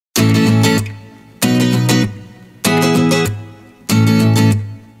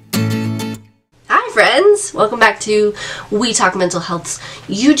friends! Welcome back to We Talk Mental Health's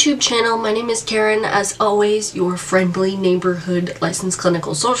YouTube channel. My name is Karen, as always, your friendly neighborhood licensed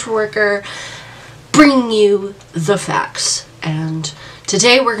clinical social worker, bringing you the facts. And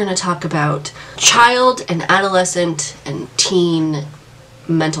today we're going to talk about child and adolescent and teen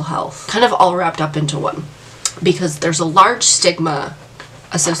mental health, kind of all wrapped up into one, because there's a large stigma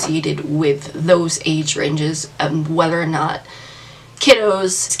associated with those age ranges and whether or not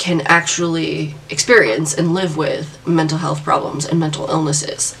kiddos can actually experience and live with mental health problems and mental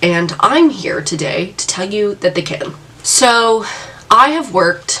illnesses. And I'm here today to tell you that they can. So I have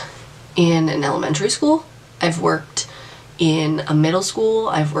worked in an elementary school, I've worked in a middle school,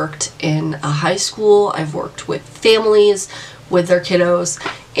 I've worked in a high school, I've worked with families with their kiddos,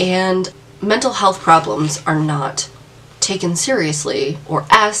 and mental health problems are not taken seriously or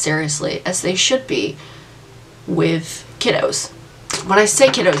as seriously as they should be with kiddos. When I say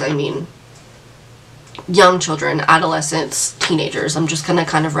kiddos, I mean young children, adolescents, teenagers. I'm just gonna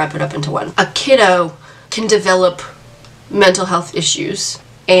kind of wrap it up into one. A kiddo can develop mental health issues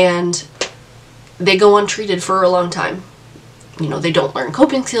and they go untreated for a long time. You know, they don't learn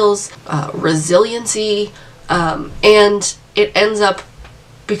coping skills, resiliency, and it ends up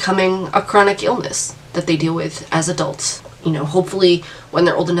becoming a chronic illness that they deal with as adults. You know, hopefully when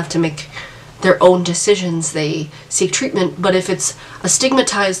they're old enough to make their own decisions, they seek treatment, but if it's a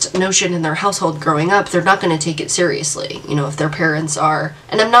stigmatized notion in their household growing up, they're not going to take it seriously. You know, if their parents are,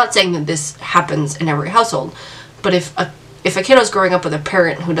 and I'm not saying that this happens in every household, but if a kiddo's growing up with a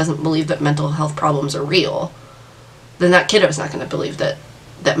parent who doesn't believe that mental health problems are real, then that kiddo's not going to believe that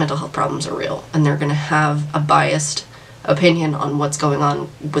mental health problems are real, and they're going to have a biased opinion on what's going on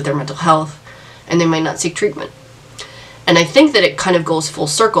with their mental health, and they might not seek treatment. And I think that it kind of goes full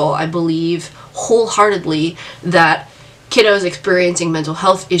circle. I believe wholeheartedly that kiddos experiencing mental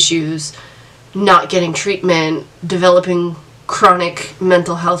health issues, not getting treatment, developing chronic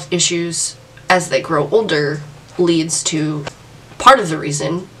mental health issues as they grow older leads to part of the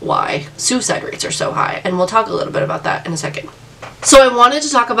reason why suicide rates are so high. And we'll talk a little bit about that in a second. So I wanted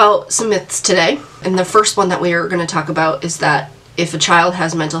to talk about some myths today. And the first one that we are going to talk about is that if a child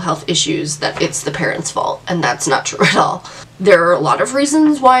has mental health issues, that it's the parent's fault, and that's not true at all. There are a lot of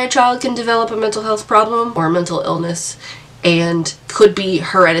reasons why a child can develop a mental health problem or a mental illness, and could be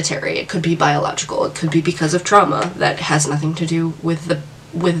hereditary, it could be biological, it could be because of trauma that has nothing to do with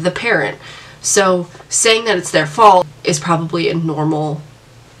the parent. So saying that it's their fault is probably a normal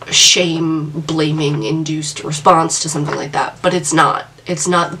shame, blaming induced response to something like that, but it's not. It's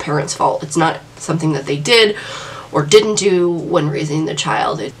not the parent's fault. It's not something that they did or didn't do when raising the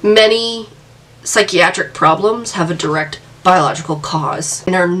child. Many psychiatric problems have a direct biological cause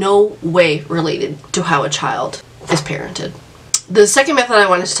and are no way related to how a child is parented. The second myth that I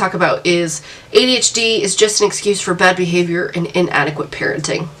wanted to talk about is ADHD is just an excuse for bad behavior and inadequate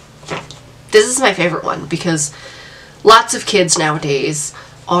parenting. This is my favorite one because lots of kids nowadays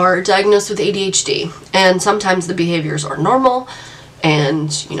are diagnosed with ADHD, and sometimes the behaviors are normal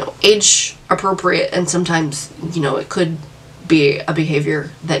and, you know, age appropriate, and sometimes, you know, it could be a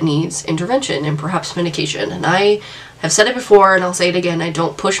behavior that needs intervention and perhaps medication. And I have said it before and I'll say it again, I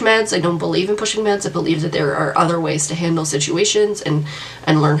don't push meds, I don't believe in pushing meds. I believe that there are other ways to handle situations and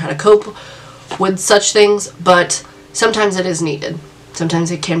learn how to cope with such things, but sometimes it is needed. Sometimes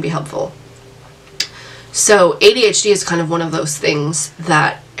it can be helpful. So ADHD is kind of one of those things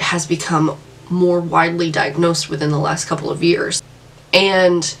that has become more widely diagnosed within the last couple of years.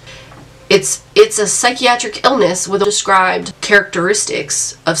 And it's a psychiatric illness with described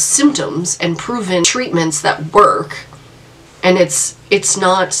characteristics of symptoms and proven treatments that work. And it's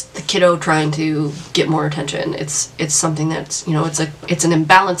not the kiddo trying to get more attention. It's something that's, you know, it's an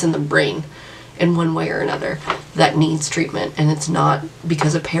imbalance in the brain in one way or another that needs treatment, and it's not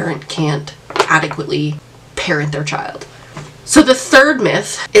because a parent can't adequately parent their child. So the third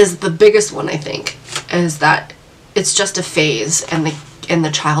myth is the biggest one, I think, is that it's just a phase and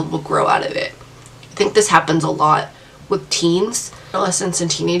the child will grow out of it. I think this happens a lot with teens. Adolescents and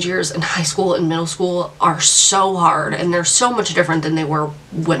teenagers in high school and middle school are so hard, and they're so much different than they were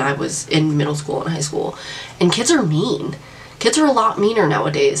when I was in middle school and high school. And kids are mean. Kids are a lot meaner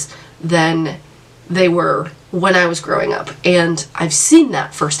nowadays than they were when I was growing up, and I've seen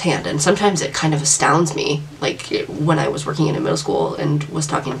that firsthand, and sometimes it kind of astounds me, like when I was working in a middle school and was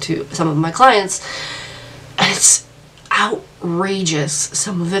talking to some of my clients, and it's outrageous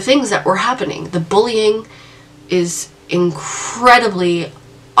some of the things that were happening. The bullying is incredibly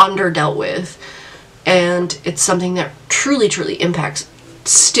underdealt with, and it's something that truly impacts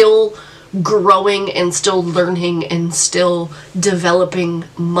still growing and still learning and still developing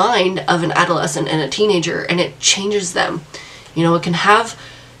mind of an adolescent and a teenager, and it changes them. You know, it can have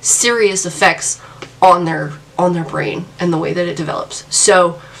serious effects on their brain and the way that it develops.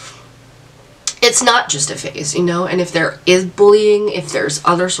 So it's not just a phase, you know, and if there is bullying, if there's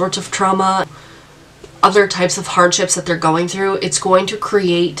other sorts of trauma, other types of hardships that they're going through, it's going to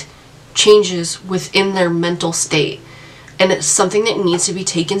create changes within their mental state. And it's something that needs to be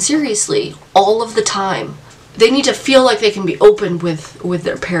taken seriously all of the time. They need to feel like they can be open with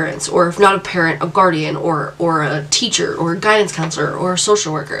their parents, or if not a parent, a guardian, or a teacher, or a guidance counselor, or a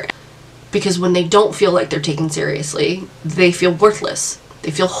social worker. Because when they don't feel like they're taken seriously, they feel worthless.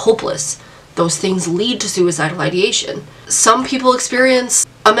 They feel hopeless. Those things lead to suicidal ideation. Some people experience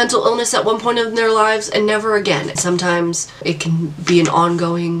a mental illness at one point in their lives and never again. Sometimes it can be an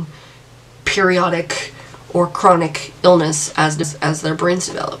ongoing, periodic, or chronic illness as their brains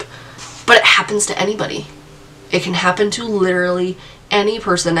develop. But it happens to anybody. It can happen to literally any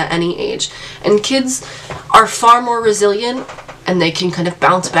person at any age. And kids are far more resilient and they can kind of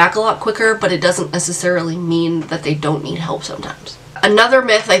bounce back a lot quicker, but it doesn't necessarily mean that they don't need help sometimes. Another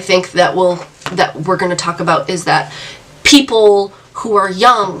myth I think that we're going to talk about is that people who are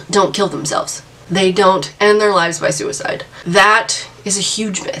young don't kill themselves. They don't end their lives by suicide. That is a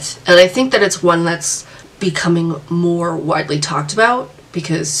huge myth. And I think that it's one that's becoming more widely talked about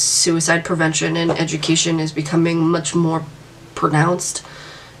because suicide prevention and education is becoming much more pronounced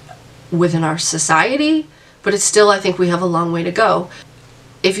within our society, but it's still, I think we have a long way to go.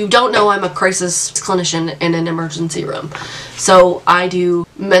 If you don't know, I'm a crisis clinician in an emergency room. So I do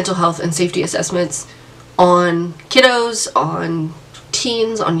mental health and safety assessments on kiddos, on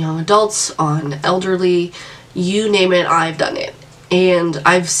teens, on young adults, on elderly, you name it, I've done it. And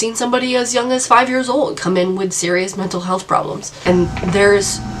I've seen somebody as young as 5 years old come in with serious mental health problems. And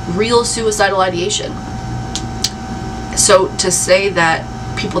there's real suicidal ideation. So to say that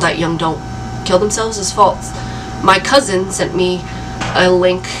people that young don't kill themselves is false. My cousin sent me a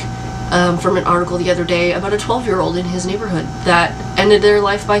link from an article the other day about a 12-year-old in his neighborhood that ended their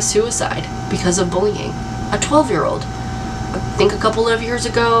life by suicide because of bullying. A 12-year-old. I think a couple of years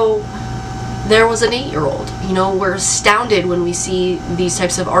ago, there was an 8-year-old. You know, we're astounded when we see these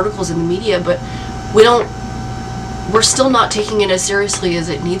types of articles in the media, but we're still not taking it as seriously as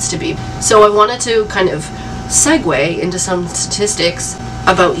it needs to be. So I wanted to kind of segue into some statistics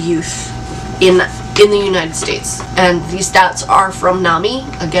about youth in the United States. And these stats are from NAMI.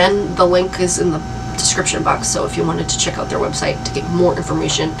 Again, the link is in the description box, so if you wanted to check out their website to get more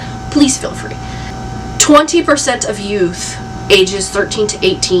information, please feel free. 20% of youth ages 13 to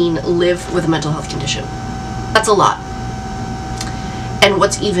 18 live with a mental health condition. That's a lot. And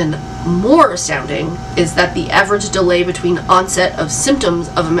what's even more astounding is that the average delay between onset of symptoms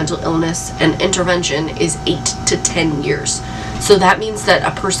of a mental illness and intervention is 8 to 10 years. So that means that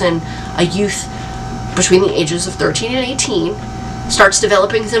a youth between the ages of 13 and 18 starts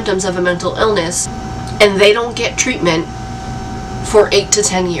developing symptoms of a mental illness and they don't get treatment for 8 to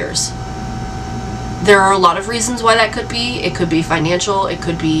 10 years. There are a lot of reasons why that could be. It could be financial, it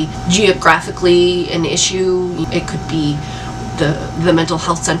could be geographically an issue, it could be the mental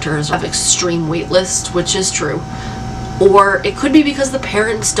health centers have extreme wait lists, which is true. Or it could be because the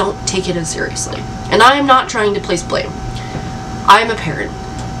parents don't take it as seriously. And I am not trying to place blame. I'm a parent.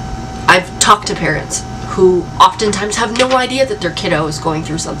 I've talked to parents who oftentimes have no idea that their kiddo is going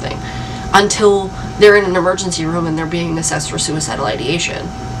through something until they're in an emergency room and they're being assessed for suicidal ideation.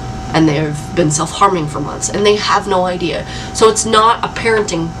 And they've been self-harming for months and they have no idea. So it's not a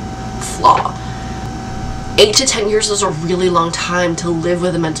parenting flaw. 8 to 10 years is a really long time to live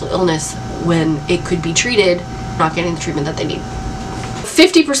with a mental illness when it could be treated, not getting the treatment that they need.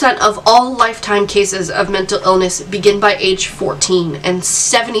 50% of all lifetime cases of mental illness begin by age 14 and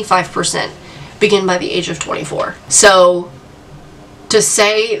 75% begin by the age of 24. So to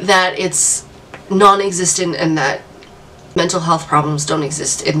say that it's non-existent and that mental health problems don't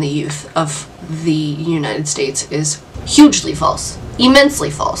exist in the youth of the United States is hugely false,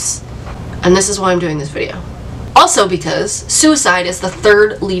 immensely false. And this is why I'm doing this video. Also because suicide is the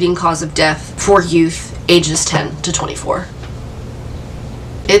third leading cause of death for youth ages 10 to 24.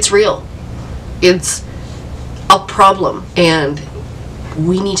 It's real. It's a problem and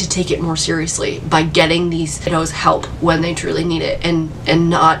we need to take it more seriously by getting these kiddos help when they truly need it and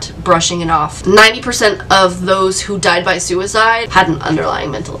not brushing it off. 90% of those who died by suicide had an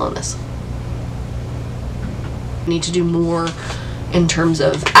underlying mental illness. We need to do more in terms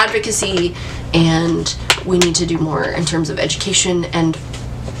of advocacy, and we need to do more in terms of education and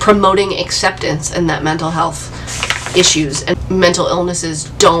promoting acceptance and that mental health issues and mental illnesses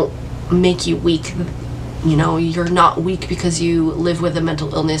don't make you weak. You know, you're not weak because you live with a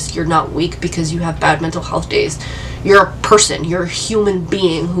mental illness. You're not weak because you have bad mental health days. You're a person. You're a human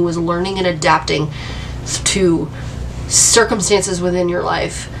being who is learning and adapting to circumstances within your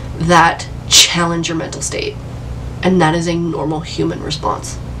life that challenge your mental state. And that is a normal human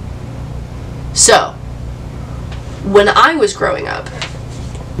response. So, when I was growing up,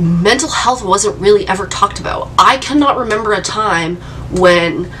 mental health wasn't really ever talked about. I cannot remember a time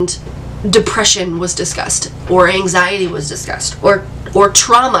when depression was discussed, or anxiety was discussed, or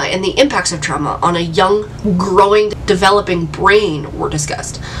trauma and the impacts of trauma on a young, growing, developing brain were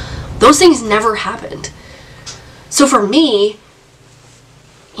discussed. Those things never happened. So for me,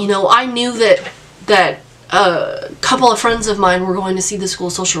 you know, I knew that a couple of friends of mine were going to see the school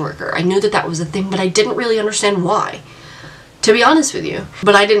social worker. I knew that that was a thing, but I didn't really understand why, to be honest with you.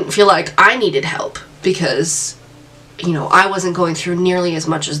 But I didn't feel like I needed help because, you know, I wasn't going through nearly as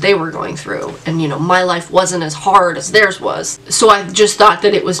much as they were going through. And, you know, my life wasn't as hard as theirs was. So I just thought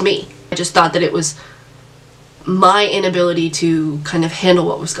that it was me. I just thought that it was my inability to kind of handle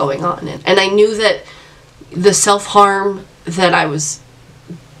what was going on. And I knew that the self-harm that I was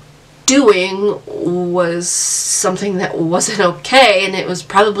doing was something that wasn't okay, and it was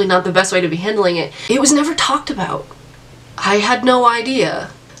probably not the best way to be handling it. It was never talked about. I had no idea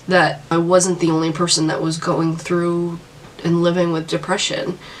that I wasn't the only person that was going through and living with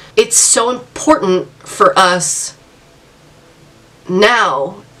depression. It's so important for us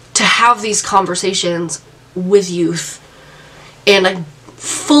now to have these conversations with youth, and I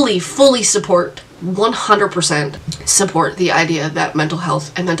fully support, 100% support the idea that mental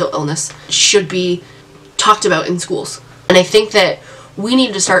health and mental illness should be talked about in schools. And I think that we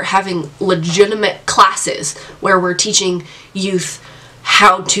need to start having legitimate classes where we're teaching youth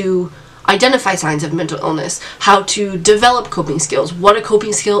how to identify signs of mental illness, how to develop coping skills, what a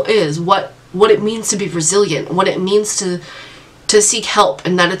coping skill is, what it means to be resilient, what it means to seek help,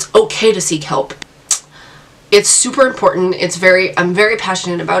 and that it's okay to seek help. It's super important. I'm very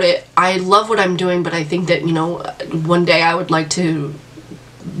passionate about it. I love what I'm doing, but I think that, you know, one day I would like to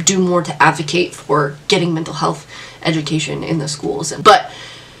do more to advocate for getting mental health education in the schools. But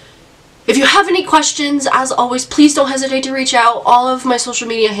if you have any questions, as always, please don't hesitate to reach out. All of my social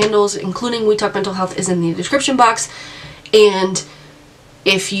media handles, including We Talk Mental Health, is in the description box. And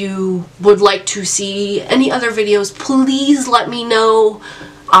if you would like to see any other videos, please let me know.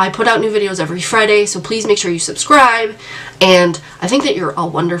 I put out new videos every Friday, so please make sure you subscribe. And I think that you're all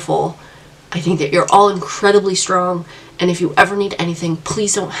wonderful. I think that you're all incredibly strong. And if you ever need anything,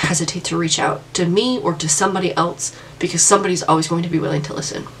 please don't hesitate to reach out to me or to somebody else, because somebody's always going to be willing to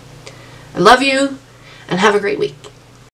listen. I love you, and have a great week.